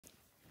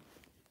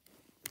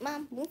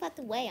Mom, move out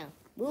the way.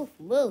 Move.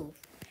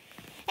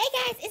 Hey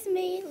guys, it's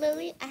me,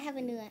 Lily. I have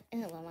a new.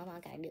 Well, my mom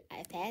got a new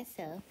iPad,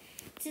 so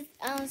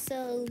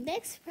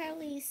next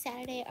probably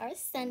Saturday or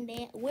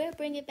Sunday, we're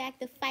bringing back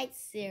the fight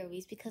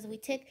series because we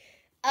took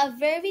a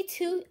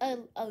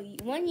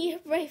 1 year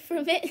break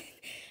from it.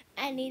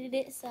 I needed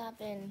it, so I've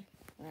been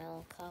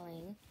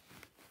calling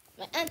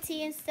my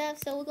auntie and stuff.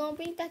 So we're gonna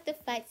bring back the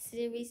fight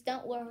series.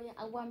 Don't worry.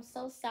 I'm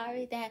so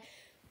sorry that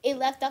it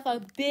left off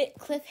a big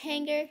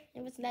cliffhanger.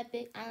 It wasn't that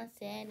big, I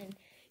understand. And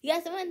you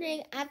guys are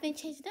wondering, I've been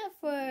changing up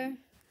for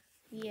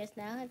years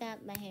now. I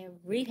got my hair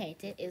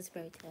repainted. It's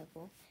very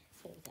terrible.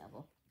 It's very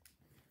terrible.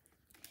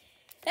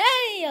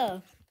 Hey!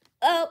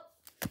 Oh!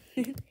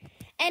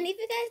 And if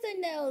you guys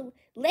don't know,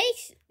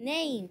 Lake's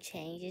name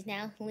change is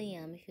now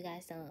Liam. If you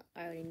guys don't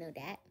already know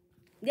that.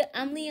 Yeah,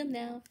 I'm Liam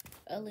now.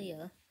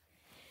 Leah.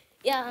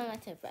 Yeah, I'm my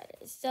twin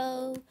brother.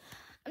 So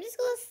I'm just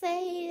gonna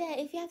say that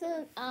if you have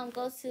to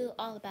go to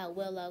All About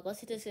Willow, go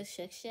to the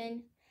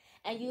description,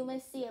 and you may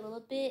see a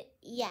little bit.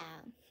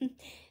 Yeah.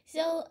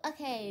 So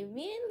okay,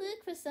 me and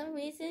Luke, for some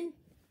reason,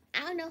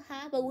 I don't know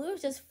how, but we were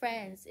just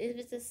friends. It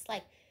was just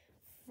like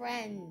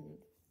friends.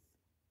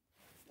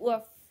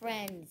 We're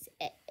friends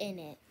in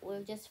it.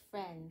 We're just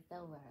friends.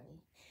 Don't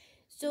worry.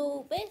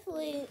 So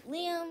basically,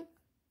 Liam.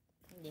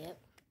 Yep.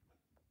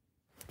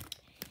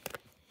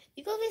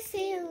 You go be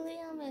seeing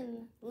Liam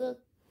and Luke,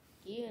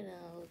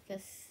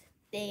 because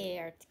they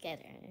are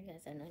together. You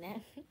guys don't know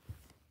that.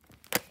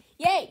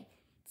 Yay!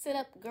 Sit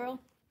up,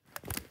 girl.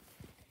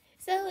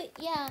 So,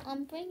 yeah,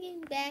 I'm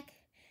bringing back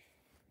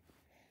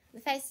the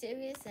fight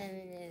series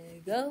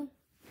and go.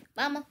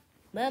 Mama.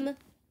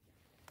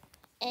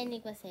 And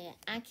Nick was saying,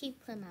 I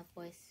keep playing my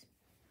voice.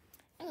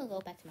 I'm going to go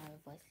back to my real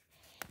voice.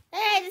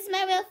 Alright, this is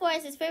my real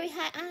voice. It's very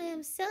high. I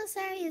am so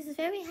sorry. It's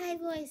very high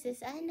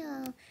voices. I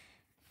know.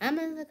 I'm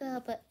a little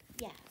girl, but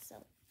yeah,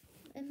 so.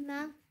 And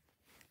now.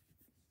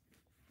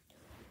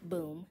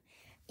 Boom.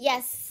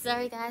 Yes,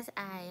 sorry guys.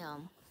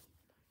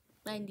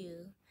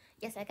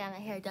 Yes, I got my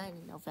hair done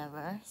in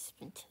November. It's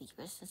been 2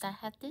 years since I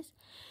had this.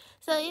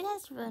 So you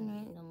guys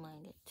wondering, don't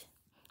mind it.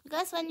 You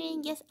guys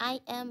wondering, yes,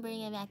 I am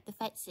bringing back the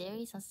fight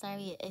series. I'm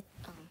sorry it's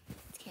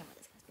camera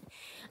disgusting.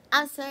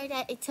 I'm sorry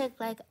that it took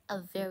like a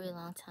very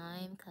long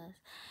time because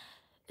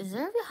it's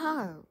very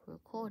hard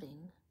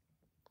recording.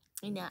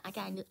 I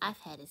got a new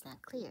iPad, it's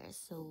not clear.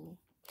 So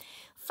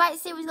fight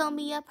series gonna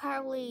be up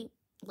probably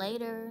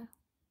later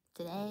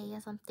today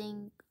or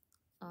something,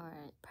 or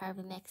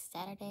probably next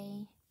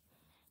Saturday,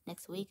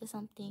 next week or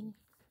something,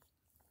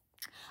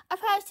 or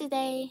probably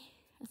today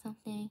or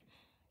something.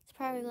 It's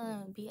probably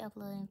gonna be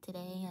uploading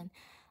today, and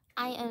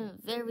I am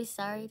very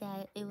sorry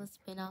that it was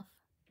spin off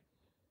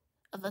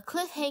of a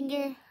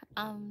cliffhanger.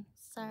 I'm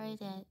sorry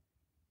that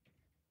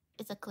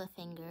it's a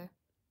cliffhanger.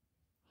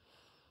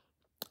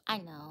 I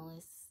know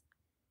it's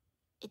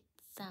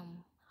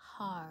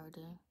hard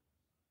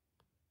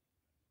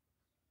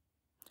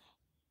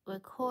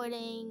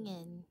recording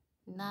and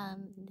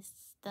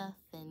stuff,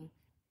 and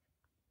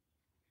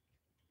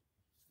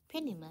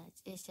pretty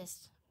much it's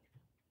just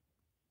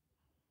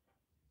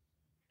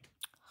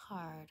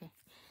hard.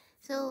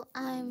 So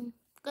I'm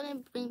gonna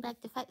bring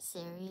back the fight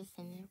series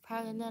and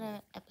probably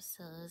another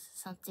episode,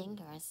 something,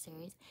 or a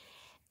series.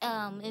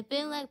 It's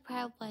been like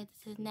probably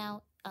this is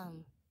now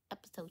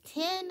episode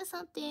 10 or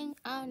something.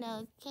 I don't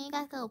know. Can you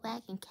guys go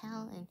back and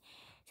count and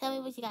tell me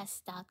what you guys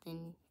stopped,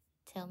 and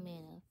tell me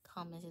in the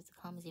comments if the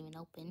comments even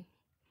open.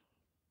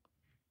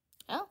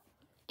 Oh,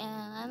 and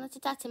I'm going to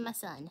talk to my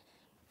son.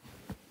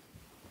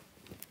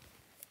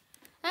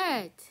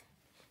 Alright.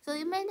 So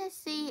you might not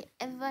see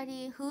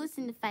everybody who's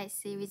in the fight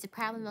series. They're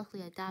probably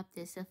mostly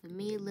adopted, except for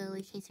me,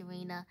 Lily,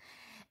 Katerina.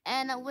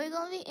 And we're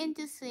going to be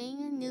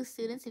introducing new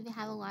students. If you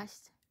haven't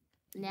watched,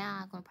 now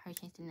I'm going to probably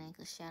change the name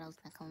because Shadow's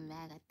not coming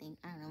back, I think.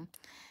 I don't know.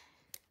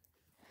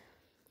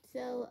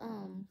 So,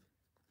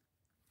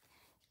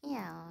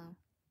 yeah,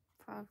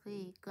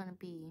 probably going to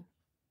be,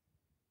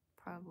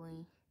 I'm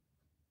going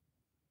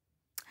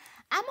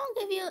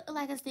to give you,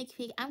 like, a sneak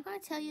peek. I'm going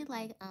to tell you,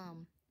 like,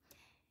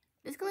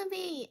 there's going to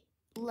be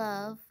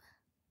love,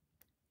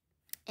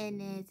 and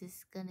then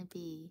it's going to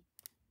be,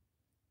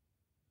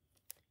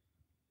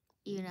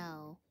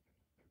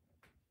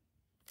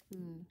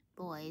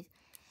 boys,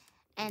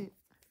 and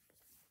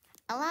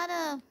a lot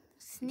of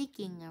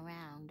sneaking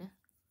around,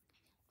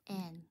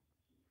 and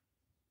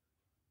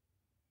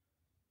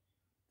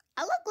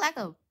I look like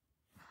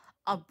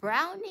a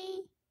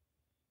brownie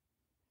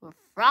with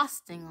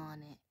frosting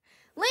on it.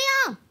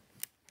 Liam!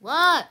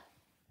 What?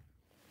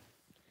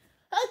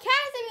 Who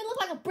cares if it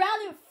looks like a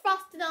brownie with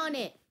frosting on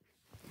it?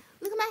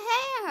 Look at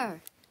my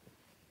hair.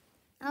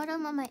 I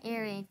don't want my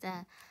earrings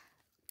that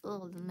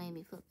made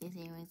me put these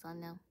earrings on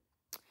now.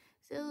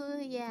 So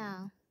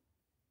yeah.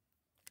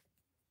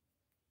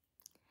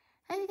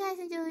 Hope you guys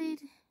enjoyed.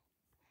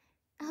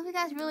 I hope you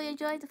guys really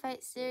enjoyed the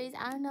fight series.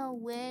 I don't know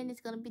when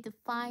it's gonna be the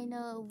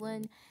final,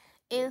 when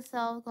it's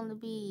all gonna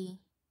be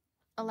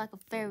like a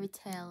fairy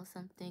tale or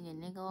something,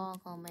 and they're all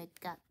gonna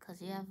make up.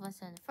 Cause you have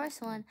once in the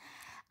first one,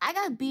 I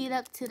got beat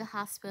up to the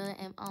hospital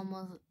and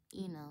almost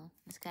you know,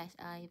 the Sky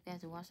Eye. You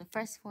guys watch the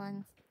first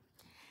one.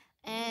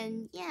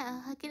 And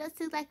yeah, get us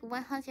to like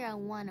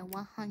 101 or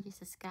 100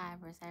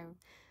 subscribers.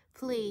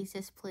 Please,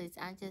 just please.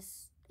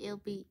 It'll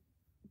be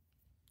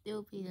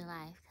the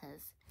life,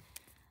 cause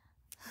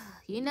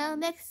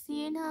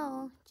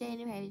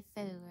January,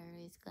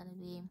 February is gonna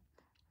be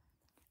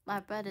my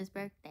brother's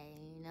birthday.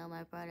 You know,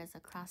 my brother's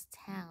across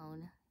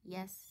town.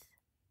 Yes,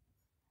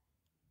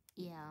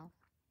 yeah,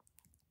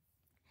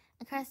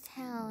 across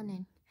town.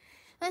 And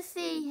let's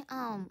see,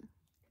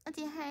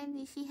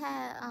 she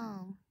had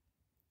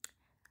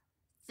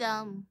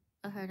some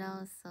of her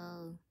dolls,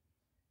 so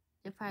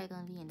they're probably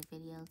gonna be in the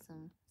video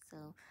soon.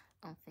 So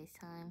on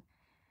FaceTime.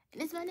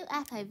 And it's my new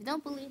iPad. If you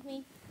don't believe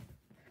me,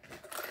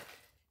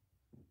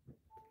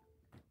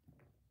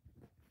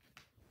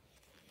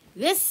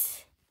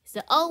 this is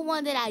the old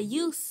one that I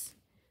used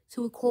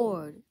to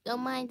record.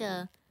 Don't mind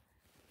the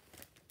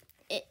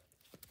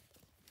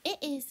it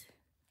is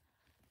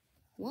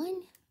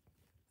one.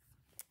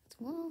 It's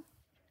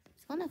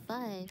one of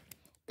 5.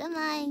 Don't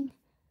mind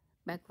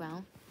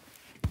background.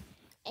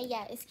 And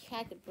yeah, it's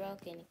cracked and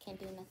broken. It can't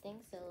do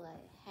nothing, so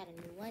I had a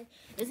new one.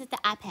 This is the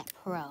iPad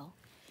Pro.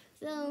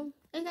 So,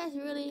 you guys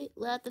really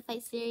love the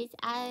Fight series.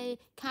 I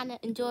kind of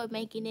enjoyed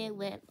making it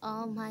with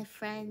all my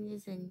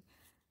friends and,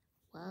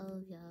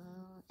 well,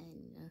 y'all,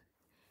 and,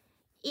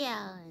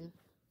 yeah, and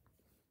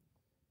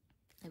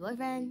my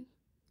boyfriend,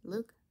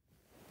 Luke.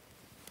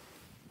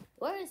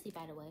 Where is he,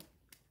 by the way?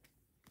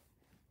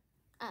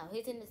 Oh,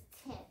 he's in his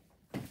tent.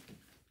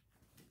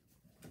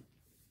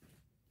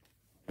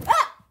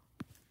 Ah!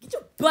 Get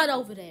your butt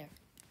over there.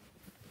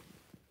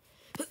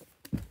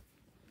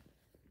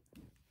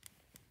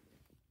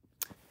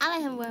 I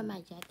let him wear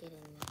my jacket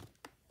and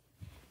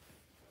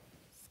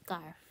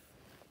scarf.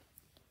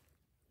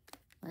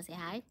 Wanna say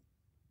hi?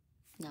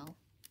 No.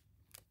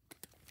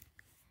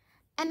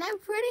 And I'm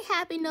pretty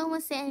happy no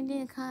one said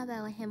anything in the comment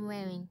about him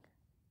wearing.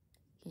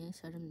 Can you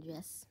show them the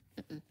dress?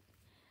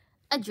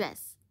 A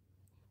dress.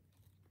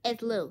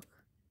 It's Luke.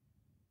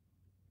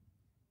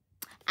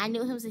 I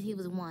knew him since he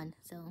was 1,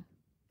 so.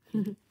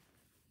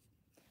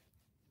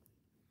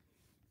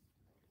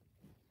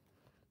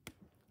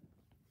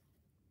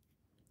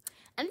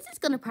 And this is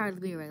gonna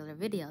probably be a regular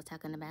video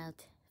talking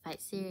about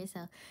Fight series.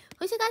 So,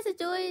 hope you guys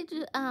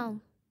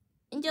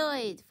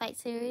enjoyed Fight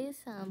series.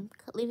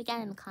 Leave it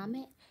down in the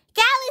comment.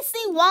 Can I at least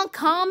see one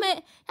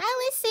comment? Can I at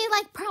least see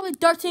like probably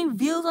 13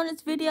 views on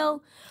this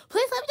video?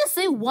 Please let me just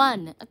see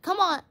one. Come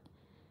on.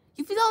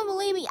 If you don't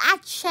believe me, I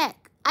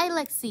check.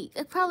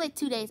 It's probably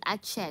 2 days. I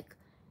check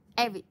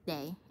every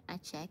day. I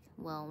check.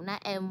 Well,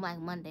 not every like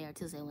Monday or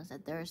Tuesday, Wednesday,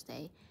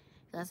 Thursday,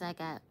 because I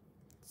got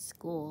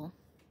school.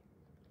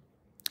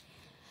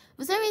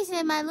 For some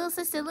reason, my little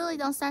sister Lily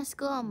don't start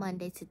school on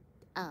Monday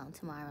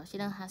tomorrow. She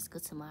don't have school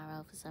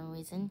tomorrow for some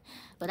reason,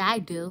 but I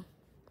do.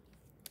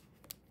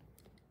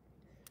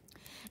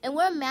 And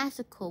we're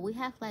magical. We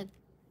have like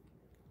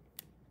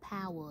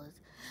powers.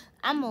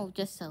 I'm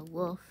just a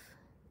wolf.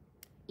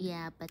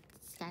 Yeah, but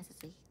this guy's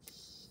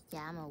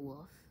yeah, I'm a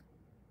wolf.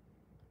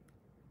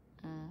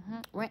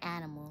 We're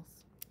animals.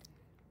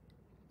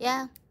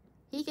 Yeah,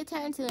 he could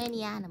turn into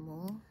any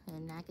animal,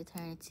 and I could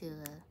turn into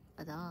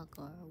a dog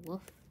or a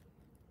wolf.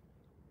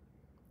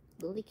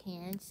 Lily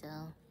can,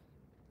 so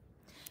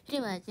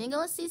pretty much. And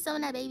go see some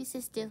of that baby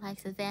sisters like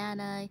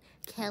Savannah,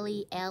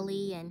 Kelly,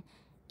 Ellie, and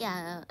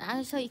yeah,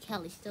 I'll show you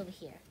Kelly. She's over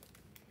here.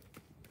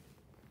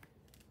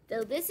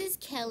 So this is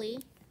Kelly.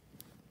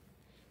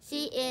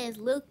 She is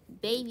Luke's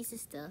baby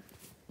sister.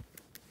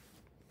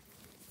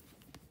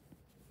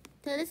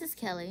 So this is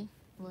Kelly,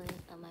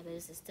 my baby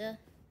sister.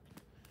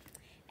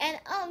 And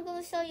I'm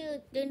gonna show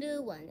you the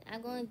new one.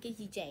 I'm gonna give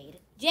you Jade.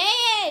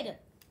 Jade!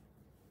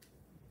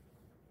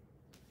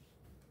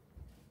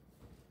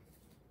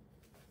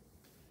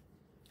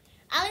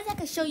 At least I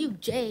can show you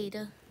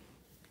Jade.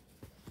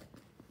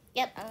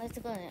 Yep, I'm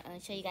just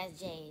gonna show you guys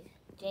Jade.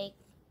 Jade.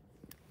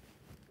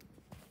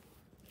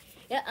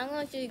 Yep, I'm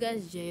gonna show you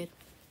guys Jade.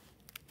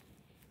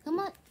 Come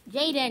on,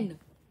 Jaden.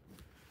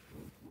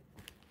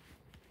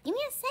 Give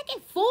me a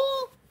second,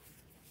 fool.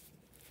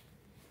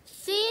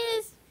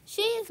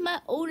 She is my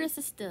older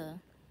sister.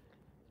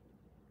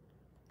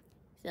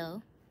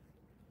 So,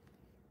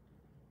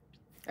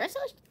 or so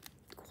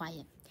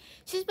quiet.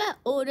 She's my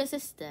older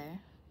sister.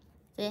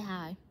 Say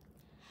hi.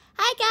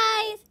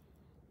 Hi, guys.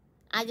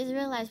 I just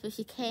realized when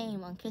she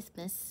came on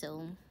Christmas,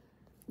 so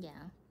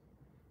yeah.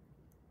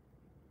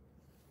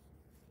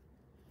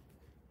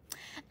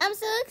 I'm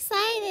so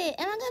excited.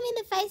 Am I gonna be in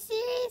the Fight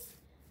series?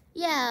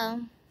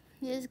 Yeah.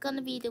 It's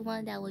gonna be the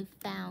one that we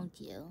found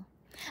you.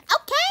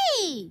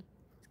 Okay!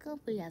 Let's go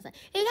put it outside.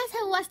 If you guys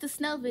haven't watched the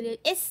snow video,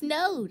 it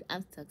snowed.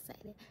 I'm so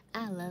excited.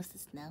 I love the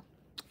snow.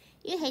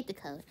 You hate the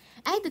cold.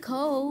 I hate the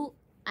cold.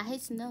 I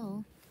hate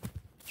snow.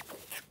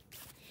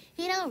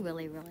 You don't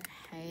really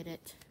hate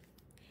it.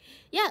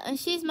 Yeah, and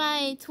she's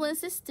my twin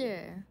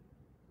sister.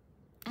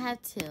 I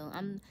have 2.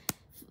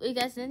 You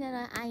guys know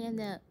that I am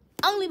the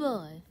only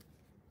boy.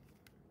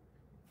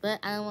 But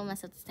I don't want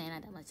myself to stand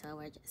out that much, so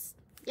we're just...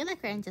 You're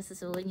like her and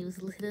Justice when you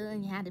was little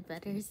and you had the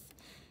brothers.